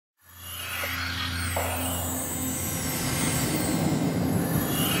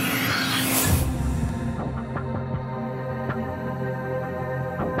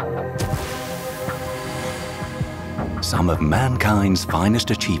Some of mankind's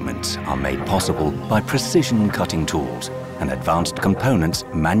finest achievements are made possible by precision cutting tools and advanced components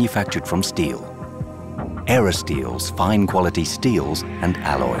manufactured from steel. ERASTEEL's fine quality steels and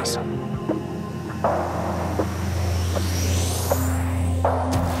alloys.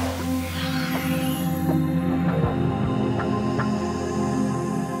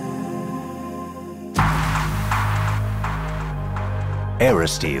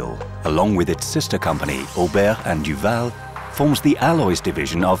 ERASTEEL, along with its sister company Aubert & Duval, forms the Alloys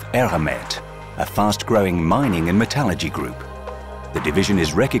Division of ERAMET, a fast-growing mining and metallurgy group. The division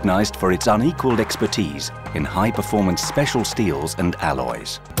is recognized for its unequaled expertise in high-performance special steels and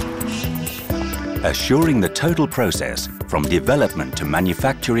alloys. Assuring the total process from development to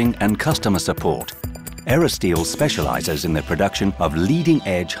manufacturing and customer support, ERASTEEL specializes in the production of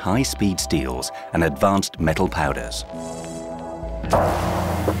leading-edge high-speed steels and advanced metal powders.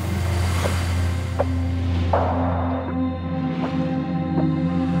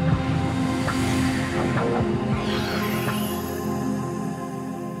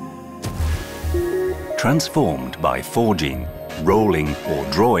 Transformed by forging, rolling or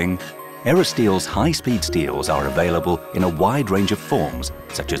drawing, ERASTEEL's high-speed steels are available in a wide range of forms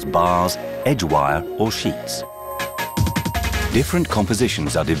such as bars, edge wire or sheets. Different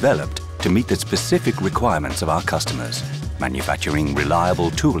compositions are developed to meet the specific requirements of our customers, manufacturing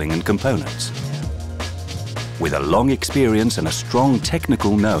reliable tooling and components. With a long experience and a strong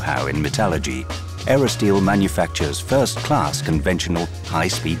technical know-how in metallurgy, ERASTEEL manufactures first-class conventional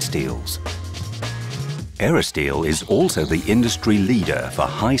high-speed steels. ERASTEEL is also the industry leader for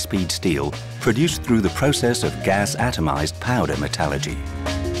high-speed steel produced through the process of gas-atomized powder metallurgy.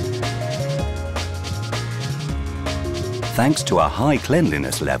 Thanks to a high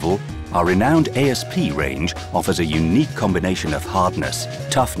cleanliness level, our renowned ASP range offers a unique combination of hardness,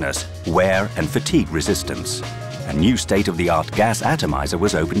 toughness, wear and fatigue resistance. A new state-of-the-art gas atomizer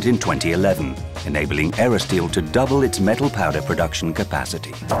was opened in 2011, enabling ERASTEEL to double its metal powder production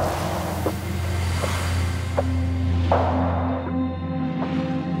capacity.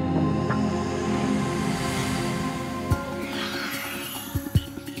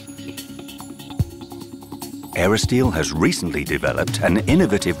 ERASTEEL has recently developed an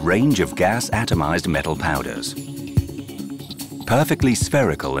innovative range of gas-atomized metal powders. Perfectly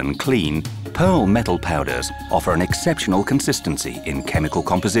spherical and clean, pearl metal powders offer an exceptional consistency in chemical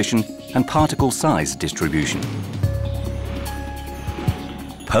composition and particle size distribution.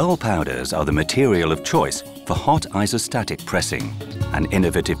 Pearl powders are the material of choice for hot isostatic pressing, an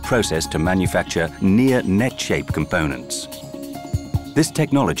innovative process to manufacture near net-shape components. This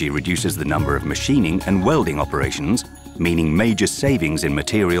technology reduces the number of machining and welding operations, meaning major savings in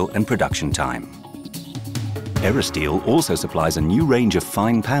material and production time. ERASTEEL also supplies a new range of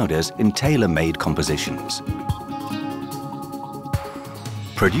fine powders in tailor-made compositions.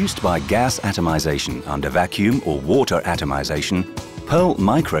 Produced by gas atomization under vacuum or water atomization, pearl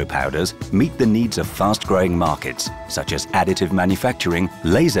micropowders meet the needs of fast-growing markets such as additive manufacturing,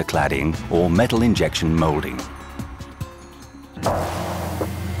 laser cladding or metal injection molding.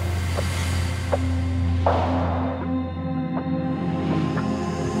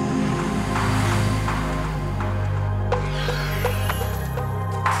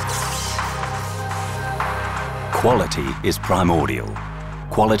 Quality is primordial.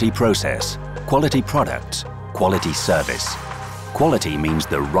 Quality process, quality products, quality service. Quality means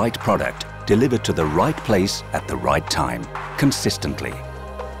the right product delivered to the right place at the right time, consistently.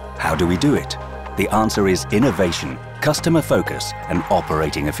 How do we do it? The answer is innovation, customer focus and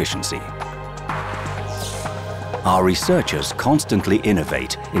operating efficiency. Our researchers constantly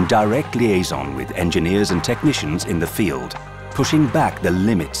innovate in direct liaison with engineers and technicians in the field, pushing back the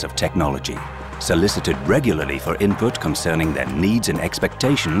limits of technology. Solicited regularly for input concerning their needs and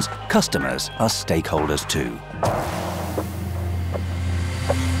expectations, customers are stakeholders too.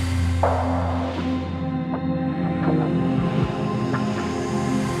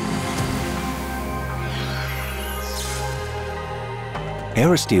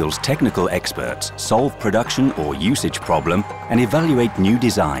 ERASTEEL's technical experts solve production or usage problem and evaluate new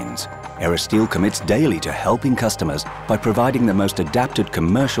designs. ERASTEEL commits daily to helping customers by providing the most adapted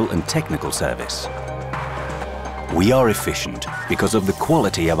commercial and technical service. We are efficient because of the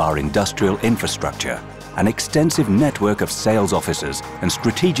quality of our industrial infrastructure, an extensive network of sales offices and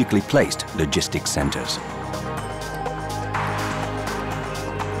strategically placed logistics centers.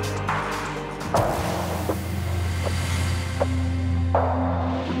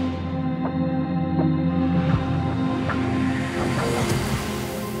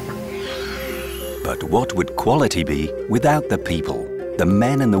 But what would quality be without the people, the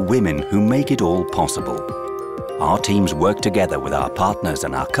men and the women who make it all possible? our teams work together with our partners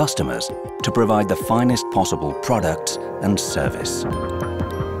and our customers to provide the finest possible products and service.